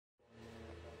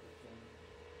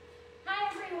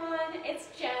everyone, it's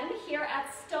Jen here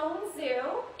at Stone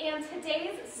Zoo, and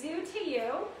today's Zoo to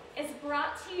You is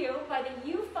brought to you by the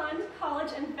U.Fund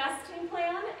College Investing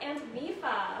Plan and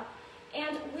MEFA.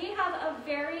 And we have a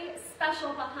very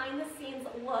special behind-the-scenes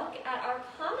look at our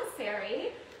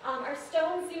commissary, our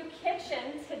Stone Zoo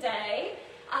kitchen today.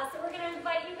 So we're going to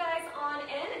invite you guys on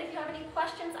in, and if you have any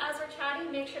questions as we're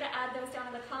chatting, make sure to add those down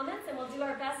in the comments, and we'll do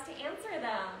our best to answer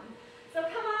them. So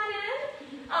come on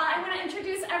in. I'm going to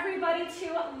introduce everybody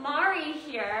to Mari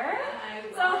here.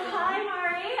 Hi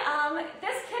Mari.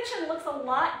 This kitchen looks a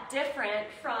lot different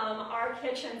from our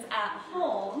kitchens at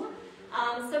home.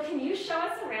 So can you show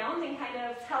us around and kind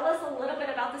of tell us a little bit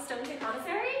about the Stone Zoo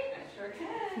commissary? I sure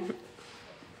can.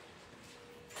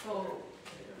 So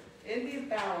in these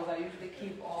barrels, I usually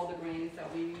keep all the grains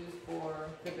that we use for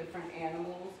the different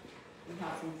animals. We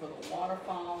have some for the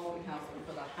waterfowl, we have some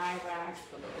for the hyrax,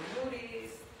 for the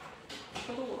agoutis,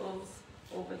 for the wolves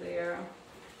over there,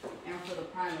 and for the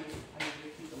primates, I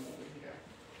usually keep them over here.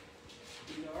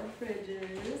 These are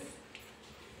fridges.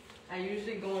 I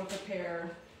usually go and prepare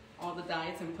all the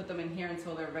diets and put them in here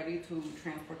until they're ready to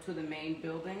transport to the main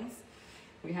buildings.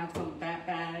 We have some bat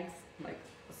bags, like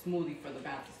a smoothie for the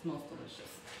bats. It smells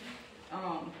delicious.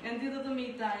 And these are the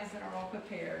meat diets that are all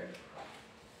prepared.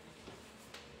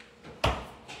 This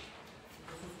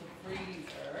is the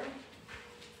freezer.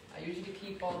 I usually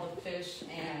keep all the fish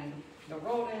and the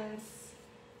rodents,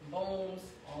 bones,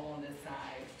 all on this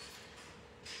side.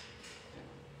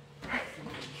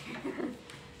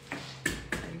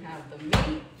 We have the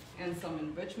meat and some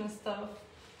enrichment stuff.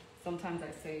 Sometimes I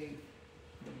save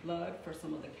the blood for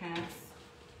some of the cats.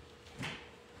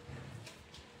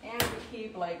 And we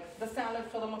keep like the salad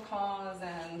for the macaws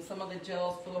and some of the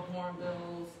gels for the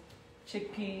hornbills,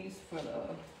 chickpeas for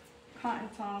the cotton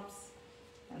tops,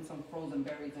 and some frozen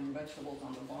berries and vegetables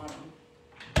on the bottom.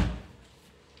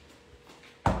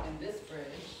 In this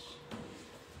fridge,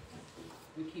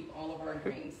 we keep all of our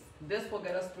greens. This will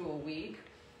get us through a week.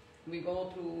 We go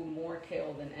through more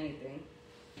kale than anything.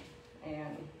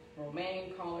 And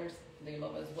romaine collards, they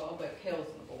love as well, but kale's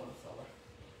the number one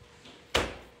seller.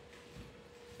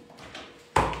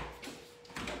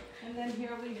 And then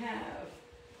here we have,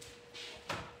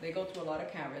 they go through a lot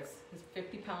of carrots. It's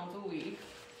 50 pounds a week.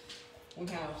 We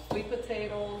have sweet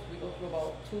potatoes. We go through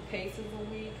about 2 cases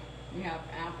a week. We have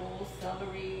apples,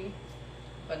 celery,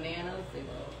 bananas. They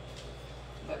love.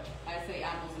 But I say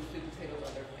apples and sweet potatoes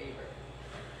are their favorite.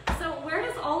 So where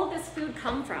does all of this food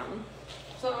come from?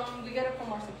 So we get it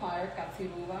from our supplier,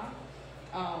 Katsiruba.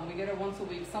 We get it once a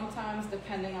week. Sometimes,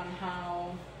 depending on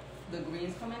how the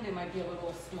greens come in, they might be a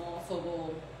little small, so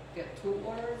we'll get 2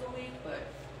 orders a week, but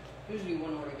usually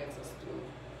 1 order gets us through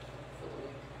for the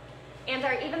week. And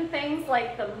are even things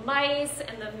like the mice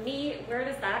and the meat, where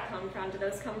does that come from? Do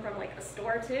those come from like a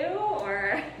store too,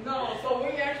 or? No, so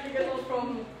we actually get those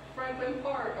from Franklin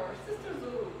Park, our sister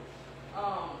zoo.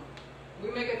 We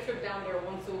make a trip down there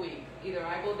once a week. Either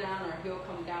I go down or he'll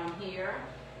come down here,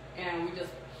 and we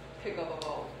just pick up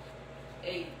about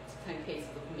 8 to 10 cases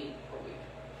of meat per week.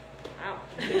 Wow.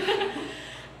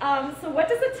 So what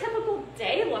does a typical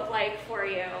day look like for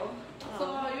you? So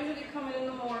I usually come in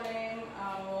the morning.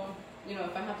 You know,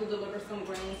 if I have to deliver some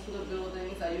grains to the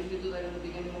buildings, I usually do that in the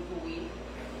beginning of the week.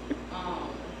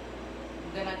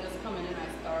 Then I just come in and I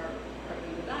start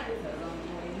prepping the diets as I'm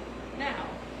doing now.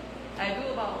 I do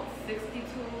about 62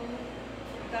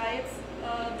 diets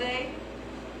a day,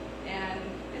 and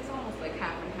it's almost like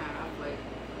half and half, like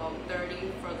about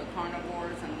 30 for the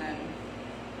carnivores and then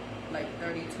like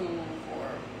 32 for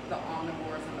the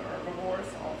omnivores and the herbivores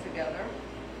all together.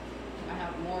 I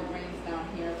have more grains down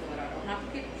here so that I don't have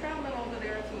to keep traveling over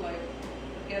there to like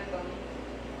get them.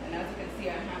 And as you can see,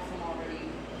 I have some already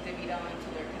divvied out into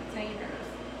their containers.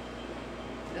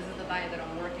 This is the diet that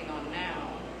I'm working on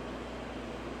now.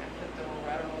 I flipped it over.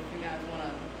 I don't know if you guys want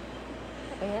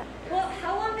to. Yeah. Well,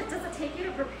 how long does it take you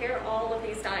to prepare all of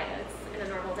these diets in a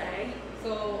normal day?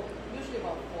 So usually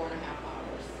about 4.5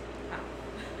 hours. Wow.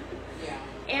 Yeah.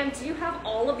 And do you have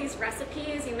all of these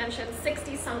recipes? You mentioned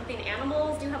 60-something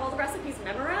animals. Do you have all the recipes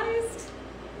memorized?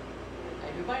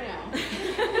 I do by now.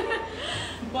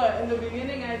 But in the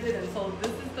beginning I didn't. So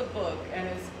this is the book, and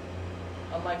it's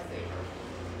a lifesaver.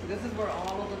 This is where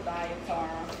all of the diets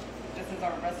are. This is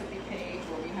our recipe page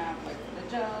where we have like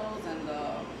the gels and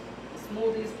the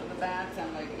smoothies for the bats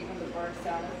and like even the bird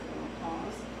salad for the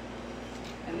macaws.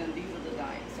 And then these are the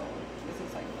diets. So this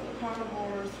is like for the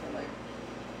carnivores, for like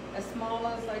as small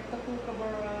as like the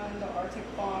kookaburra and the Arctic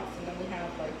fox, and then we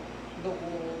have like the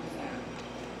wolves and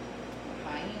the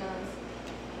hyenas.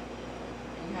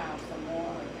 We have some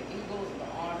more like the eagles, the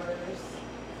otters.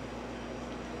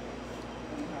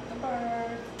 And we have the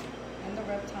birds.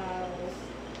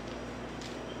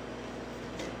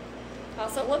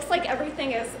 So it looks like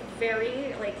everything is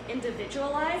very like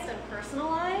individualized and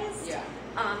personalized. Yeah.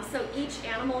 So each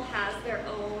animal has their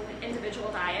own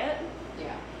individual diet.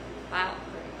 Yeah. Wow.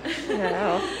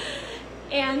 Wow.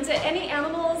 And do any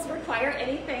animals require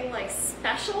anything like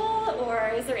special,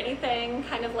 or is there anything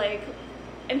kind of like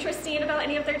interesting about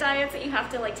any of their diets that you have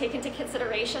to like take into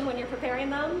consideration when you're preparing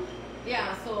them?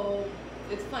 Yeah, so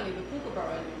it's funny, the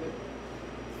kookaburra,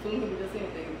 soon gonna be the same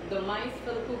thing. The mice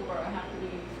for the kookaburra have to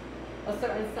be a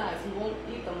certain size. You won't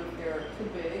eat them if they're too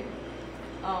big.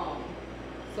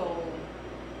 So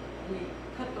we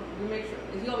cut them, we make sure,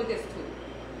 he always gets 2.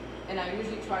 And I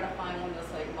usually try to find one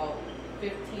that's like about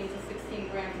 15 to 16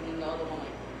 grams and then the other one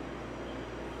like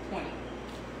 20.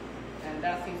 And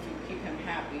that seems to keep him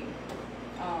happy.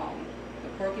 The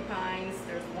porcupines,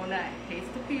 there's one that hates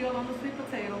to peel on the sweet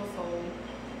potato, so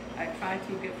I try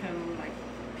to give him like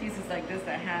pieces like this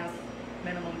that has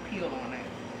minimum peel on it.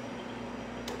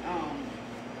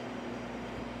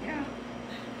 Yeah.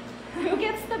 Who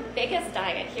gets the biggest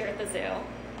diet here at the zoo?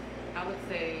 I would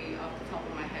say off the top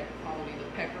of my head probably the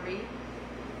peccary,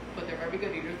 but they're very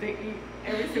good eaters. They eat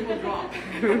every single drop.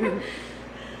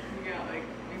 Yeah, like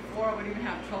before I would even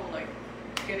have trouble like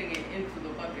getting it into the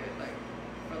bucket like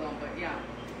for them, but yeah,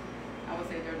 I would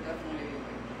say they're definitely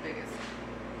like the biggest.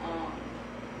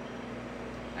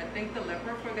 I think the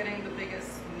leopard are getting the biggest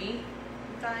meat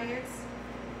diets,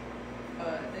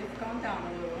 but they've gone down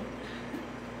a little.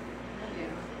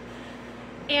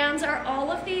 Yeah. And are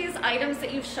all of these items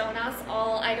that you've shown us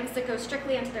all items that go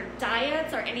strictly into their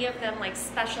diets? Are any of them like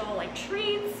special like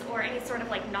treats or any sort of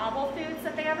like novel foods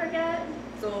that they ever get?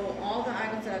 So all the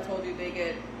items that I told you, they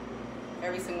get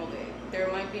every single day. There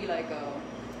might be like a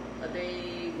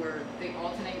day where they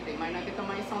alternate. They might not get the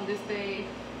mice on this day.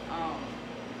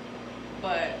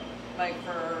 But like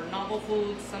for novel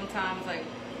foods, sometimes like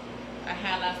I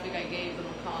had last week, I gave the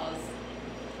macaws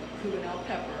a croutinelle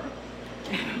pepper,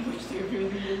 which they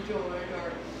really enjoyed.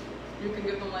 Or you can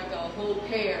give them like a whole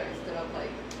pear instead of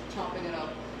like chopping it up.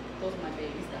 Those are my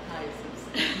babies, the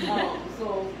hyacinths.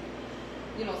 So,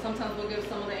 you know, sometimes we'll give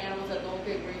some of the animals that don't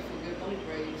get grapes, we'll give them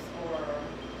grapes. Or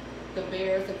the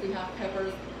bears, if we have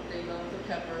peppers, they love the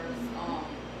peppers.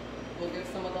 We'll give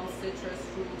some of them citrus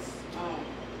fruits,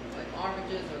 like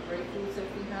oranges or grapefruits if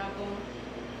we have them.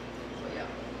 So yeah,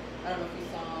 I don't know if you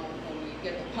saw when we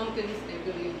get the pumpkins, they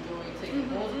really enjoy taking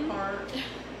those apart.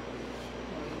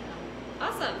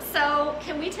 Awesome. So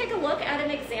can we take a look at an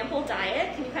example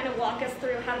diet? Can you kind of walk us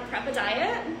through how to prep a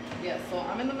diet? Yes, so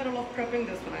I'm in the middle of prepping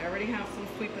this one. I already have some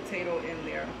sweet potato in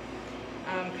there.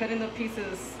 I'm cutting the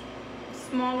pieces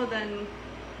smaller than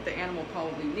the animal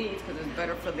probably needs because it's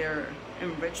better for their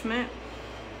enrichment.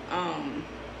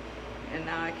 And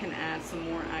now I can add some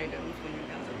more items when you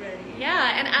guys are ready.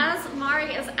 Yeah, and as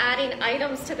Mari is adding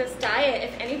items to this diet,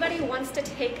 if anybody wants to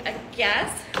take a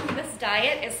guess who this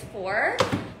diet is for,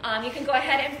 you can go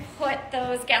ahead and put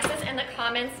those guesses in the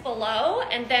comments below.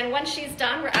 And then once she's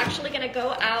done, we're actually going to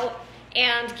go out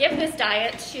and give this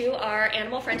diet to our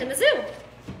animal friend in the zoo.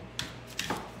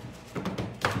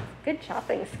 Good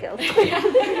chopping skills.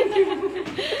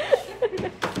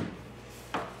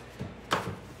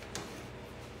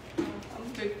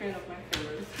 Big fan of my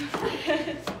fingers.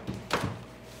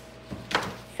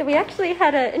 So we actually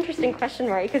had an interesting question,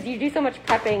 Mari, because you do so much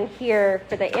prepping here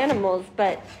for the animals,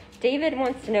 but David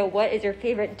wants to know, what is your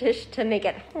favorite dish to make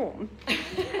at home?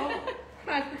 Oh,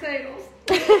 mashed potatoes.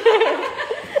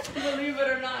 Believe it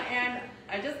or not. And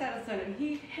I just had a son and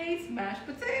he hates mashed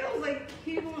potatoes. Like,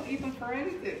 he won't eat them for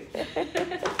anything. But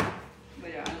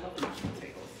yeah, I love mashed potatoes.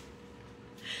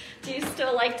 Do you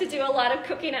still like to do a lot of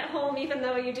cooking at home, even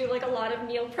though you do like a lot of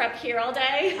meal prep here all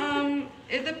day?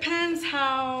 It depends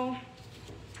how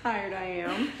tired I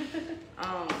am.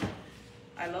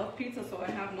 I love pizza, so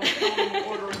I have no problem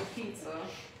ordering pizza.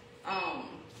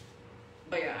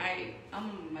 But yeah,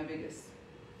 I'm my biggest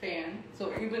fan.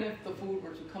 So even if the food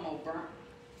were to come out burnt,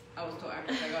 I was told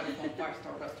after I got it from a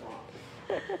 5-star restaurant.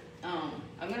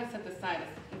 I'm gonna set this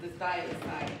diet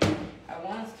aside. I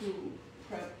want us to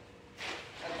prep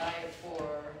a diet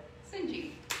for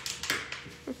Sinji.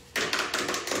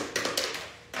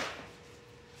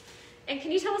 And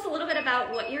can you tell us a little bit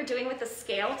about what you're doing with the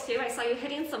scale too? I saw you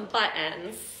hitting some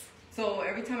buttons. So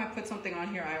every time I put something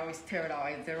on here, I always tear it out.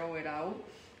 I zero it out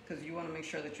because you want to make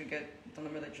sure that you get the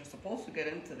number that you're supposed to get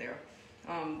into there.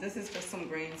 This is just some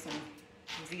grain, some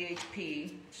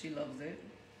ZHP. She loves it,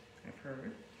 I've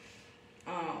heard.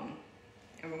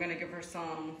 And we're going to give her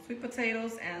some sweet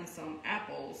potatoes and some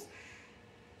apples.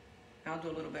 I'll do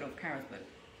a little bit of carrots, but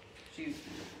she's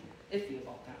iffy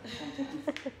about that sometimes.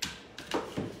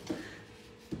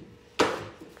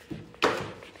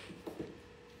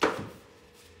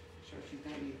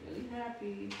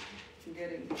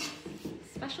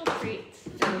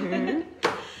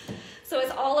 So is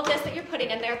all of this that you're putting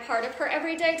in there part of her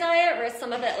everyday diet, or is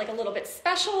some of it like a little bit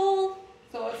special?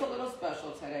 So it's a little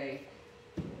special today.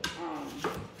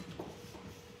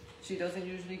 She doesn't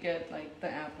usually get like the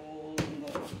apples and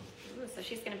the... Ooh, so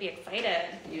she's gonna be excited.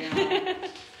 Yeah.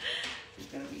 She's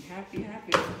gonna be happy.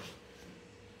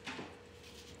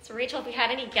 So Rachel, have we had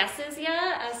any guesses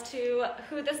yet as to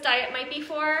who this diet might be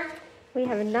for? We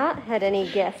have not had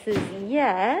any guesses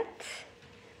yet,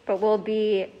 but we'll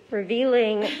be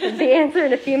revealing the answer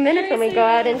in a few minutes when we go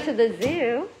out into the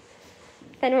zoo.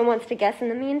 If anyone wants to guess in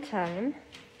the meantime.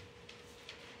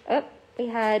 Oh, we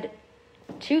had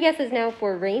 2 guesses now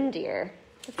for reindeer.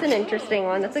 That's an interesting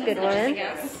one. That's a good one.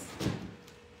 Yes.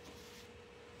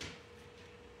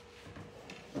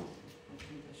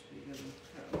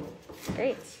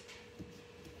 Great.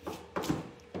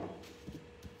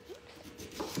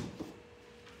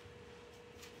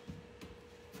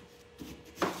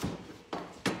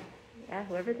 Yeah,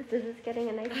 whoever this is getting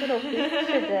a nice little feast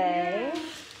today.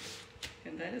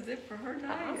 And that is it for her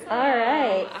diet. All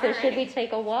right. So All should right. we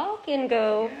take a walk and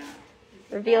go Yeah.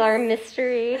 reveal our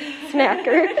mystery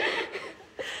snacker?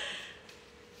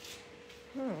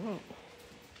 All right.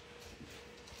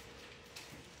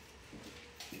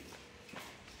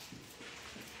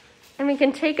 And we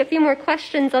can take a few more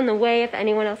questions on the way if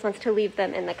anyone else wants to leave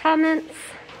them in the comments.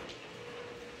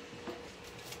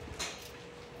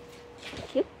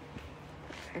 Thank you.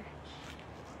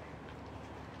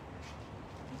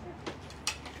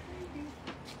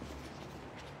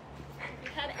 Have you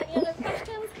had any other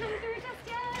questions come through just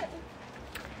yet?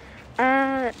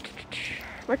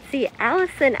 Let's see.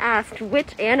 Allison asked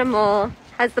which animal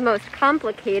has the most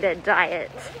complicated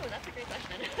diet. Ooh, that's a great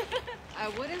question. I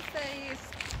wouldn't say it's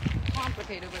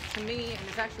complicated, but to me, and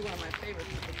it's actually one of my favorites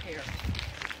to prepare.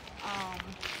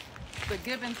 The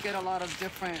gibbons get a lot of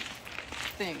different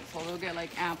things. So they'll get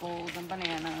like apples and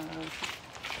bananas,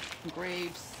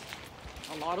 grapes,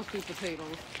 a lot of sweet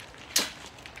potatoes.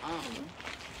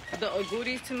 The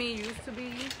agoutis to me used to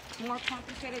be more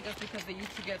complicated just because they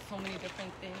used to get so many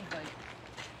different things like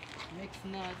mixed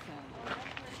nuts and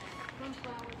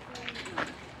sunflower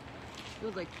seeds. It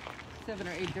was like 7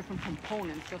 or 8 different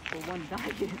components just for one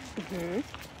diet. Mm-hmm.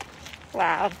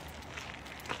 Wow.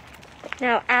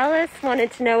 Now, Alice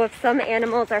wanted to know if some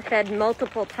animals are fed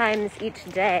multiple times each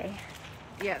day.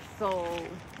 Yes, so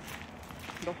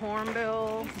the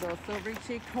hornbill, the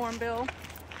silvery-cheeked hornbill,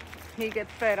 he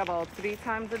gets fed about 3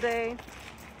 times a day.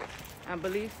 I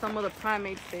believe some of the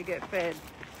primates, they get fed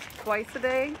twice a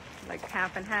day, like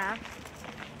half and half.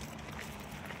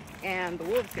 And the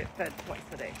wolves get fed twice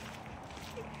a day.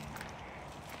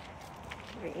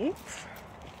 Great.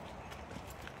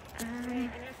 And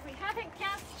if we haven't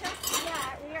guessed just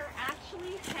yet, we are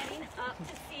actually heading up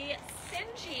to see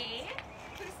Sinji,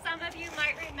 who some of you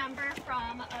might remember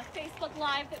from a Facebook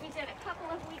Live that we did a couple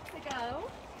of weeks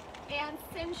ago. And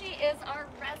Sinji is our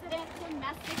resident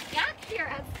domestic yak here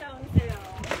at Stone Zoo.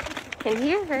 Can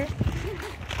hear her.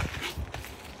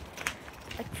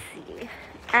 Let's see.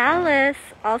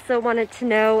 Alice also wanted to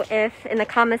know if in the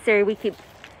commissary we keep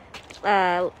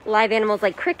live animals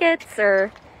like crickets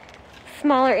or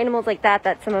smaller animals like that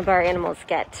some of our animals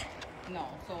get. No,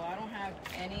 so I don't have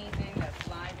anything that's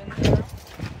live in there.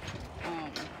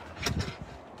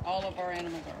 All of our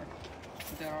animals are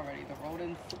dead already. The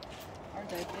rodents are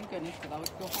dead, thank goodness, because I would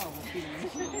feel horrible feeding them.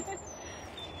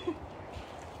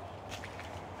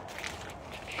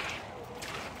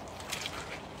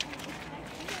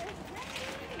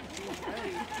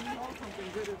 Something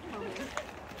good is coming.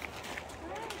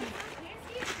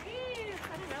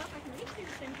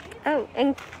 Oh,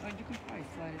 and Oh, you can probably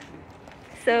slide it through.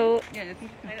 so Yeah, I think you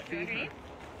can feed her.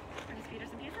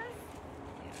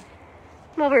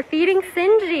 while we're feeding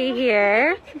Sinji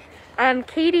here,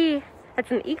 Katie had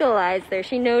some eagle eyes there.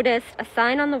 She noticed a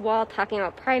sign on the wall talking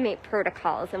about primate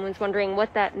protocols and was wondering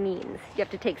what that means. You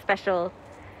have to take special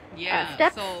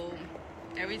steps. So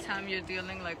every time you're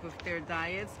dealing like with their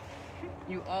diets,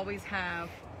 you always have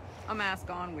a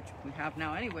mask on, which we have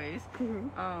now anyways,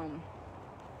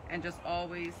 and just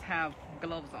always have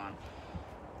gloves on.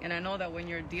 And I know that when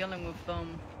you're dealing with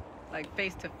them like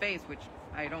face to face, which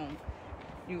I don't,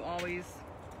 you always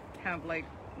have like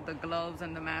the gloves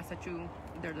and the mask that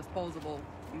they're disposable.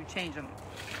 You change them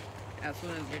as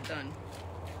soon as you're done.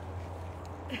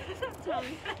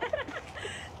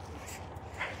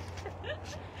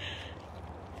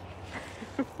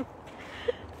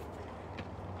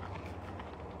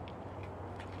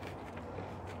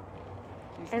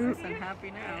 She's nice and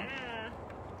happy now.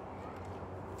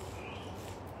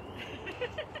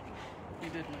 You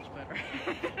did much better.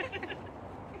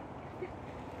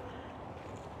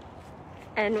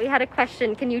 And we had a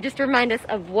question. Can you just remind us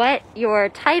of what your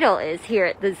title is here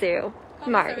at the zoo,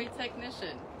 Commissary Marty?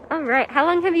 technician. All right. How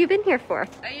long have you been here for?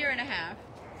 A year and a half,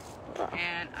 Cool.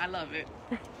 and I love it.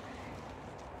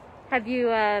 Have you,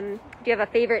 do you have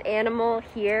a favorite animal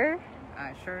here?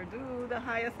 I sure do. The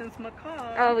hyacinth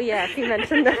macaque. Oh, yes, you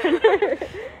mentioned that.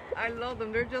 I love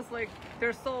them. They're just like,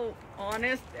 they're so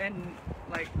honest and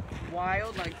like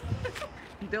wild. Like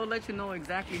they'll let you know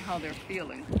exactly how they're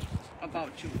feeling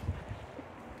about you.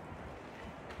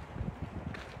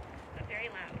 They're very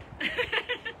loud.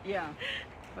 Yeah,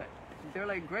 but they're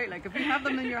like great. Like if you have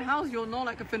them in your house, you'll know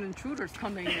like if an intruder's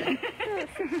coming in.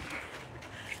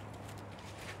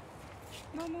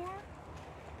 No more?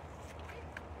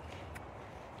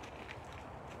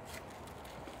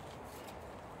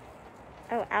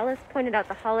 Oh, Alice pointed out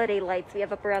the holiday lights we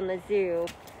have up around the zoo.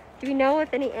 Do you know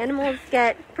if any animals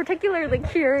get particularly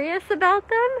curious about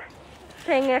them?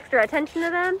 Paying extra attention to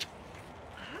them?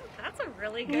 Oh, that's a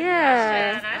really good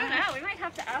Yeah. question. I don't know. We might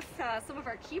have to ask some of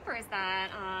our keepers that.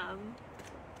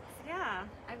 Yeah,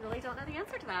 I really don't know the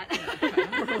answer to that.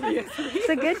 It's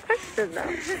a good question,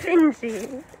 though.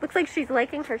 Stingy. Looks like she's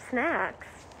liking her snacks.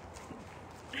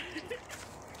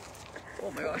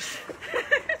 Oh my gosh.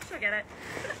 Forget it.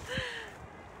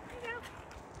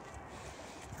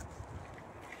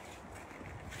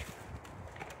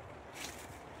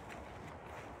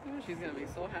 Oh, she's gonna be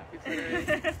so happy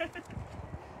today.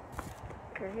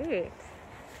 Great.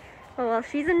 Well, while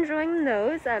she's enjoying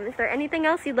those, is there anything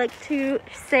else you'd like to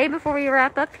say before we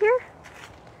wrap up here?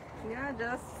 Yeah,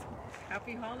 just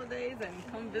happy holidays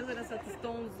and come visit us at the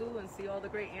Stone Zoo and see all the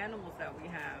great animals that we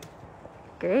have.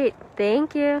 Great.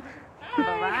 Thank you.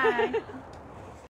 Bye-bye.